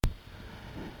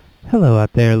Hello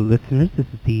out there, listeners. This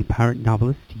is the pirate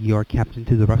novelist, your captain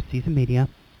to the rough seas of media,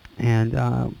 and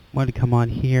wanted to come on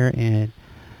here and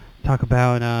talk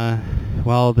about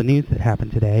the news that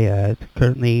happened today. It's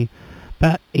currently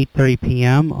about 8:30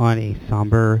 p.m. on a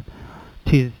somber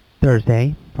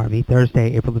Thursday,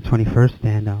 April the 21st,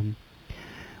 and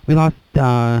we lost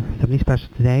somebody special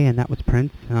today, and that was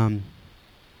Prince. I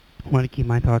want to keep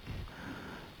my thoughts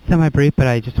semi-brief, but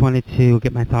I just wanted to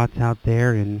get my thoughts out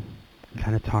there and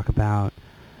kind of talk about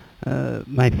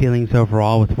my feelings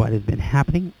overall with what has been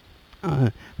happening.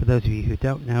 For those of you who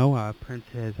don't know, Prince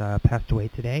has passed away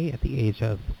today at the age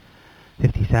of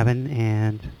 57,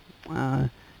 and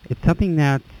it's something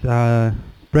that's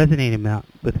resonated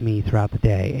with me throughout the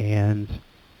day. And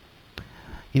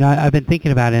I've been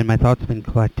thinking about it, and my thoughts have been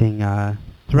collecting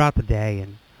throughout the day.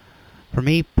 And for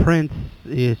me, Prince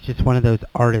is just one of those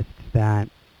artists that,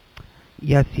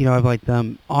 yes, I've liked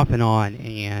them off and on,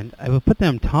 and I would put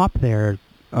them top there,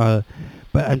 but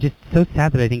I'm just so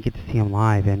sad that I didn't get to see him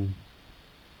live, and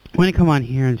I want to come on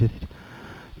here and just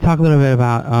talk a little bit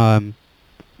about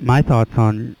my thoughts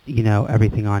on,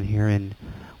 everything on here, and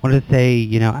wanted to say,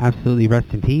 absolutely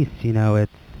rest in peace.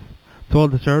 It's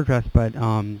well-deserved rest, but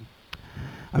I'm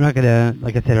not going to,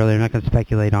 like I said earlier, I'm not going to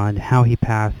speculate on how he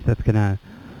passed. That's probably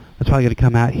going to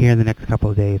come out here in the next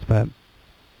couple of days, but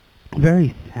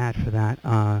very sad for that.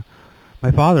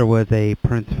 My father was a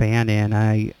Prince fan, and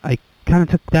I kind of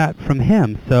took that from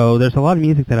him. So there's a lot of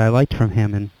music that I liked from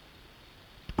him, and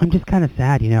I'm just kind of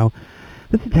sad.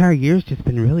 This entire year's just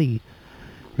been really,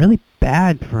 really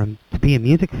bad for him to be a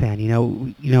music fan.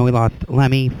 We lost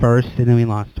Lemmy first, and then we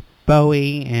lost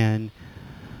Bowie, and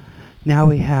now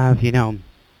we have Glenn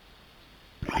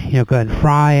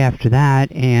Fry after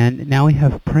that, and now we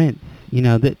have Prince.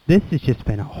 This has just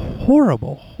been a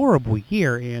horrible, horrible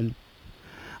year, and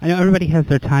I know everybody has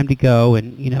their time to go,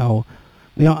 and, we don't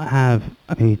have,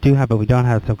 we do have, but we don't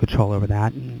have some control over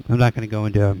that, and I'm not going to go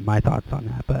into my thoughts on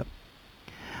that, but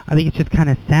I think it's just kind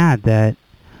of sad that,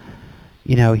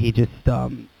 he just,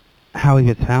 how he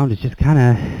was found is just kind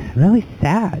of really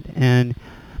sad, and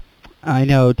I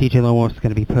know DJ Lone Wolf's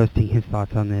going to be posting his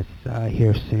thoughts on this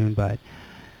here soon, but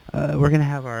we're going to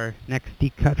have our next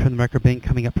deep cut from the record bin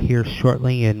coming up here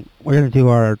shortly, and we're going to do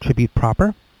our tribute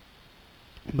proper.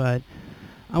 But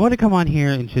I want to come on here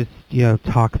and just,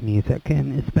 talk music,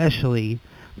 and especially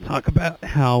talk about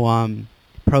how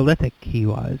prolific he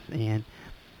was. And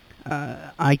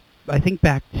I think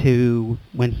back to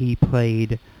when he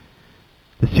played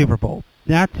the Super Bowl.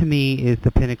 That, to me, is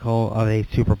the pinnacle of a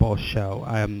Super Bowl show.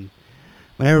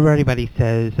 Whenever anybody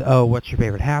says, oh, what's your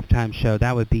favorite halftime show,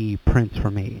 that would be Prince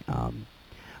for me.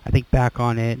 I think back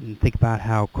on it and think about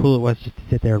how cool it was just to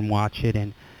sit there and watch it,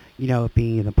 and, it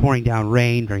being in the pouring down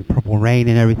rain during Purple Rain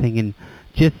and everything, and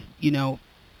just,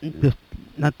 just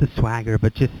not the swagger,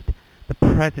 but just the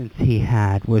presence he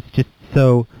had was just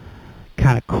so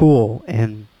kind of cool,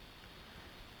 and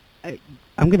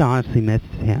I'm going to honestly miss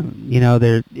him.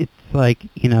 It's like,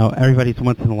 everybody's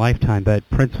once in a lifetime, but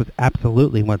Prince was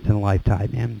absolutely once in a lifetime.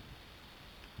 And,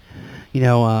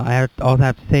 all I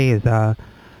have to say is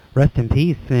rest in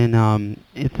peace, and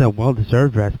it's a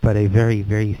well-deserved rest, but a very,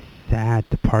 very sad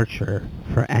departure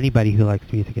for anybody who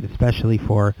likes music, and especially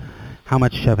for how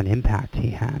much of an impact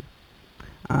he had.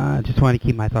 Just want to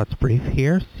keep my thoughts brief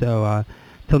here, so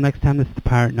till next time, this is the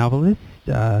Pirate Novelist.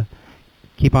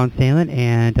 Keep on sailing,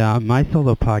 and my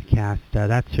solo podcast,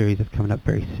 that series is coming up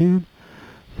very soon.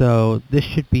 So this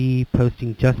should be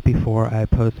posting just before I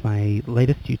post my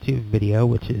latest YouTube video,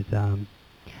 which is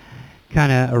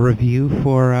kind of a review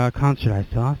for a concert I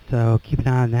saw. So keep an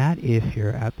eye on that if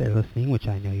you're out there listening, which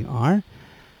I know you are.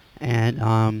 And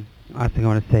last thing I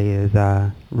want to say is,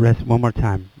 one more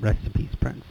time, rest in peace, Prince.